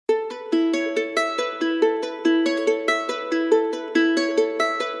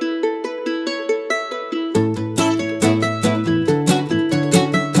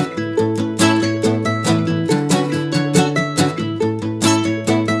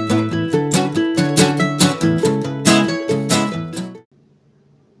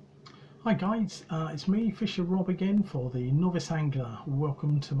Hi guys, it's me, Fisher Rob again for the Novice Angler.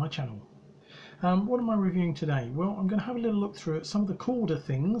 Welcome to my channel. What am I reviewing today? Well, I'm going to have a little look through at some of the Korda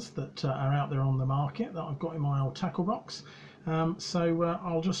things that are out there on the market that I've got in my old tackle box.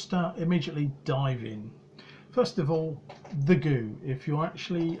 I'll just immediately dive in. First of all, the goo. If you're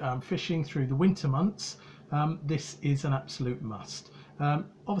actually fishing through the winter months, this is an absolute must.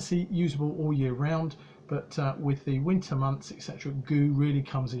 Obviously usable all year round, but with the winter months, etc., goo really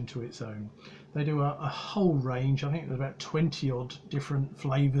comes into its own. They do a whole range. I think there's about 20 odd different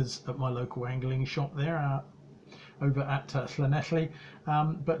flavours at my local angling shop there over at Llanelli.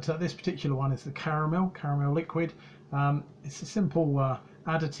 This particular one is the caramel liquid. It's a simple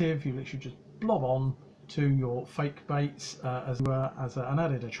additive. You literally just blob on to your fake baits as an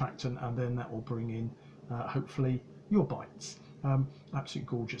added attractant, and then that will bring in hopefully your bites. Absolutely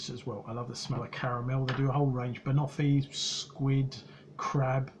gorgeous as well. I love the smell of caramel. They do a whole range: banoffee, squid,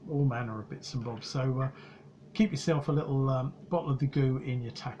 crab, all manner of bits and bobs. So keep yourself a little bottle of the goo in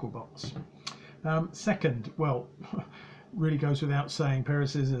your tackle box. Second, well, really goes without saying, pair of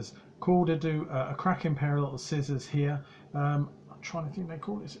scissors. Korda do a cracking pair of little scissors here. I'm trying to think they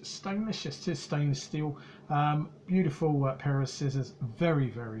call it. Is it stainless? Yes, it is stainless steel. Beautiful pair of scissors,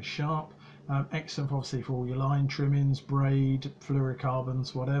 very sharp. Excellent obviously for all your line trimmings, braid,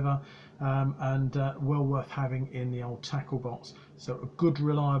 fluorocarbons, whatever, and well worth having in the old tackle box. So a good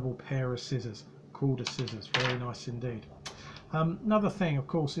reliable pair of scissors, Korda scissors, very nice indeed. Another thing, of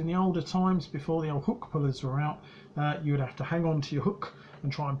course, in the older times, before the old hook pullers were out, you would have to hang on to your hook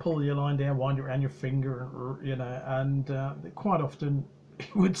and try and pull your line down, wind it around your finger, and quite often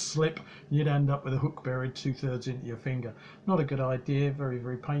it would slip and you'd end up with a hook buried 2/3 into your finger. Not a good idea,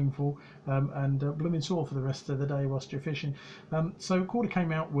 very painful, and blooming sore for the rest of the day whilst you're fishing. So Korda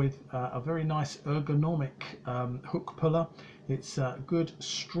came out with a very nice ergonomic hook puller. It's good,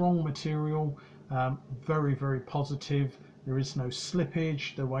 strong material, very positive. There is no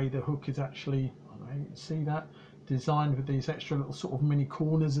slippage. The way the hook is actually, I don't know, you can see that, designed with these extra little sort of mini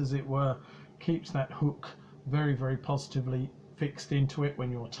corners, as it were, keeps that hook very positively fixed into it when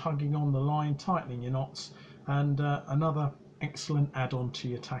you're tugging on the line, tightening your knots. And another excellent add-on to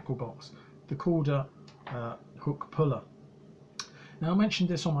your tackle box, the Korda hook puller. Now, I mentioned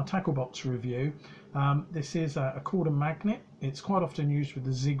this on my tackle box review. This is a Korda magnet. It's quite often used with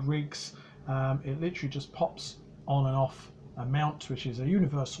the zig rigs. It literally just pops on and off a mount, which is a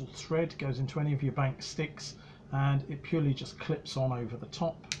universal thread, goes into any of your bank sticks, and it purely just clips on over the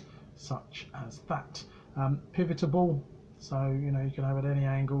top, such as that. Pivotable, so you can have it at any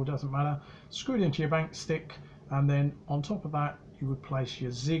angle, doesn't matter. Screwed into your bank stick, and then on top of that you would place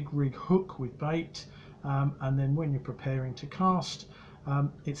your zig rig hook with bait, and then when you're preparing to cast,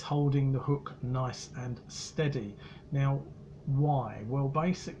 it's holding the hook nice and steady. Now, why? Well,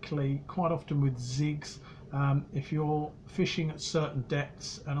 basically, quite often with zigs, if you're fishing at certain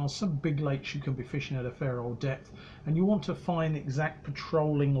depths, and on some big lakes you can be fishing at a fair old depth, and you want to find the exact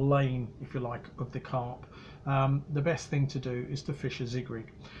patrolling lane, if you like, of the carp, the best thing to do is to fish a zig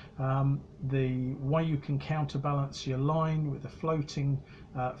rig. The way you can counterbalance your line with a floating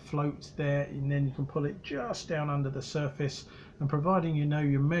float there, and then you can pull it just down under the surface, and providing you know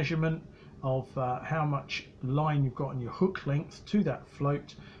your measurement of how much line you've got in your hook length to that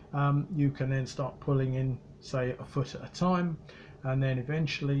float, you can then start pulling in, say, a foot at a time, and then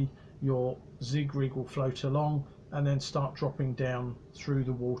eventually your zig rig will float along and then start dropping down through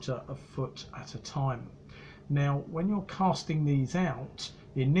the water a foot at a time. Now, when you're casting these out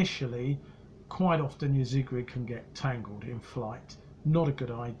initially, quite often your zig rig can get tangled in flight. Not a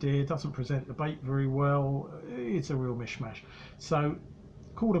good idea, doesn't present the bait very well, it's a real mishmash. So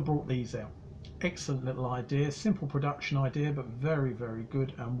Korda brought these out. Excellent little idea, simple production idea, but very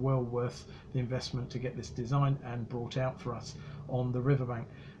good and well worth the investment to get this designed and brought out for us on the riverbank.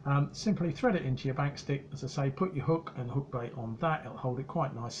 Simply thread it into your bank stick, as I say, put your hook and hook bait on that, it'll hold it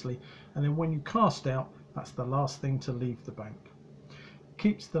quite nicely, and then when you cast out, that's the last thing to leave the bank.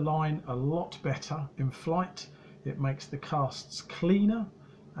 Keeps the line a lot better in flight, it makes the casts cleaner,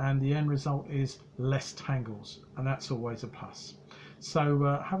 and the end result is less tangles, and that's always a plus.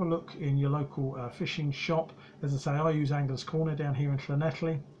 So have a look in your local fishing shop. As I say, I use Angler's Corner down here in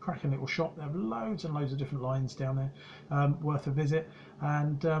Llanelli, cracking little shop. They have loads and loads of different lines down there, worth a visit,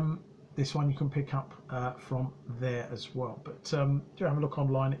 and this one you can pick up from there as well. But do have a look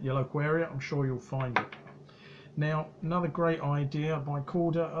online at your local area, I'm sure you'll find it. Now, another great idea by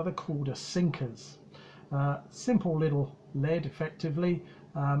Korda are the Korda sinkers. Simple little lead effectively,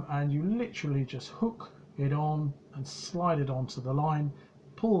 and you literally just hook it on and slide it onto the line,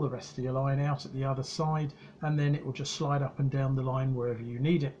 pull the rest of your line out at the other side, and then it will just slide up and down the line wherever you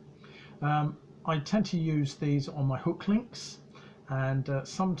need it. I tend to use these on my hook links, and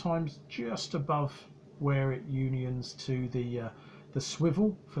sometimes just above where it unions to the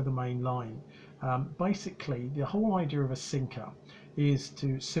swivel for the main line. Basically, the whole idea of a sinker is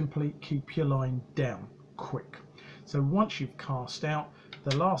to simply keep your line down quick. So once you've cast out,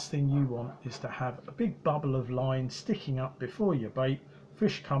 the last thing you want is to have a big bubble of line sticking up before your bait.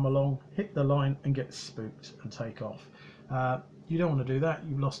 Fish come along, hit the line and get spooked and take off. You don't want to do that.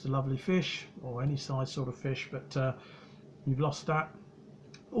 You've lost a lovely fish, or any size sort of fish, but you've lost that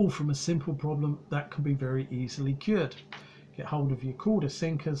all from a simple problem that can be very easily cured. Get hold of your Korda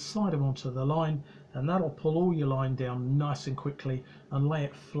sinkers, slide them onto the line, and that'll pull all your line down nice and quickly and lay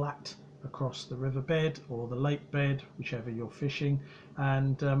it flat across the riverbed or the lake bed, whichever you're fishing,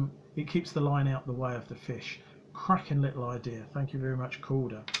 and it keeps the line out the way of the fish. Cracking little idea. Thank you very much,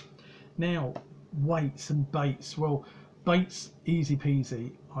 Korda. Now, weights and baits. Well, baits, easy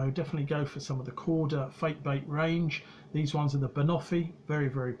peasy. I would definitely go for some of the Korda fake bait range. These ones are the banoffee, very,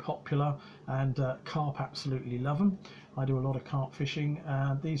 very popular, and carp absolutely love them. I do a lot of carp fishing.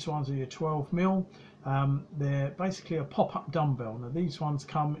 These ones are your 12mm. They're basically a pop-up dumbbell. Now these ones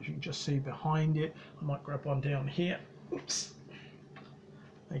come, as you can just see behind it, I might grab one down here. Oops.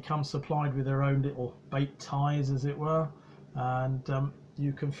 They come supplied with their own little bait ties, as it were, and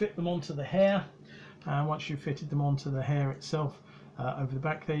you can fit them onto the hair. And once you've fitted them onto the hair itself, over the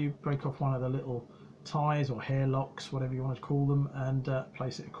back there, you break off one of the little ties or hair locks, whatever you want to call them, and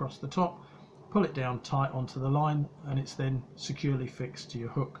place it across the top. Pull it down tight onto the line, and it's then securely fixed to your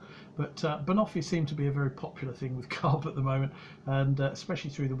hook. But banoffee seem to be a very popular thing with carp at the moment, and especially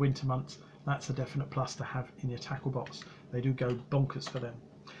through the winter months, that's a definite plus to have in your tackle box. They do go bonkers for them.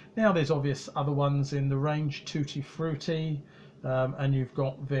 Now there's obvious other ones in the range, Tutti Frutti, and you've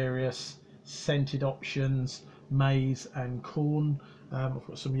got various scented options, maize and corn. I've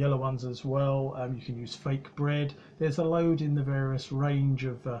got some yellow ones as well. You can use fake bread. There's a load in the various range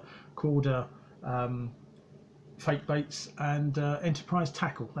of Korda fake baits, and Enterprise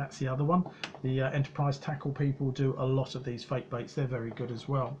Tackle, that's the other one. The Enterprise Tackle people do a lot of these fake baits. They're very good as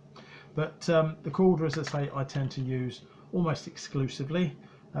well. But the Korda, as I say, I tend to use almost exclusively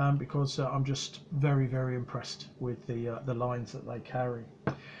because I'm just very, very impressed with the lines that they carry.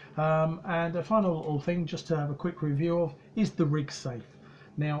 And a final little thing just to have a quick review of is the rig safe.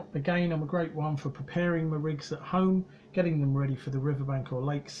 Now again, I'm a great one for preparing my rigs at home, getting them ready for the riverbank or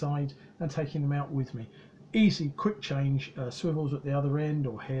lakeside and taking them out with me. Easy, quick change, swivels at the other end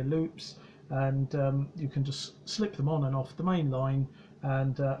or hair loops, and you can just slip them on and off the main line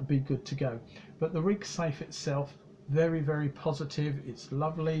and be good to go. But the rig safe itself, very, very positive. It's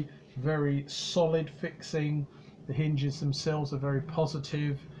lovely, very solid fixing. The hinges themselves are very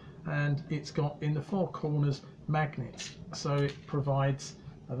positive, and it's got in the four corners magnets, so it provides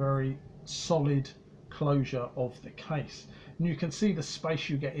a very solid closure of the case. And you can see the space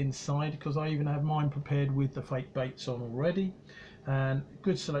you get inside, because I even have mine prepared with the fake baits on already, and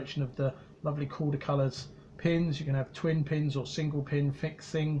good selection of the lovely Korda colours pins. You can have twin pins or single pin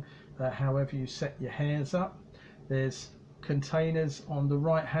fixing, however you set your hairs up. There's containers on the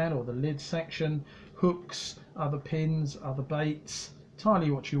right hand or the lid section, hooks, other pins, other baits,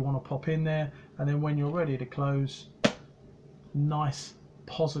 entirely what you want to pop in there, and then when you're ready to close, nice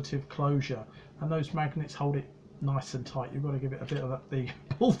positive closure, and those magnets hold it nice and tight. You've got to give it a bit of the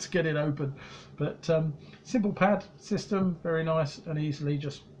pull to get it open, but simple pad system, very nice, and easily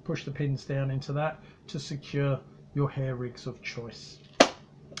just push the pins down into that to secure your hair rigs of choice.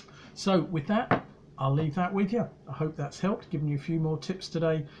 So with that, I'll leave that with you. I hope that's helped, giving you a few more tips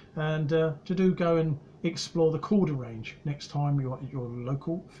today, and to do go and explore the Korda range next time you're at your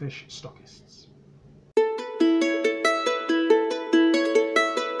local fish stockists.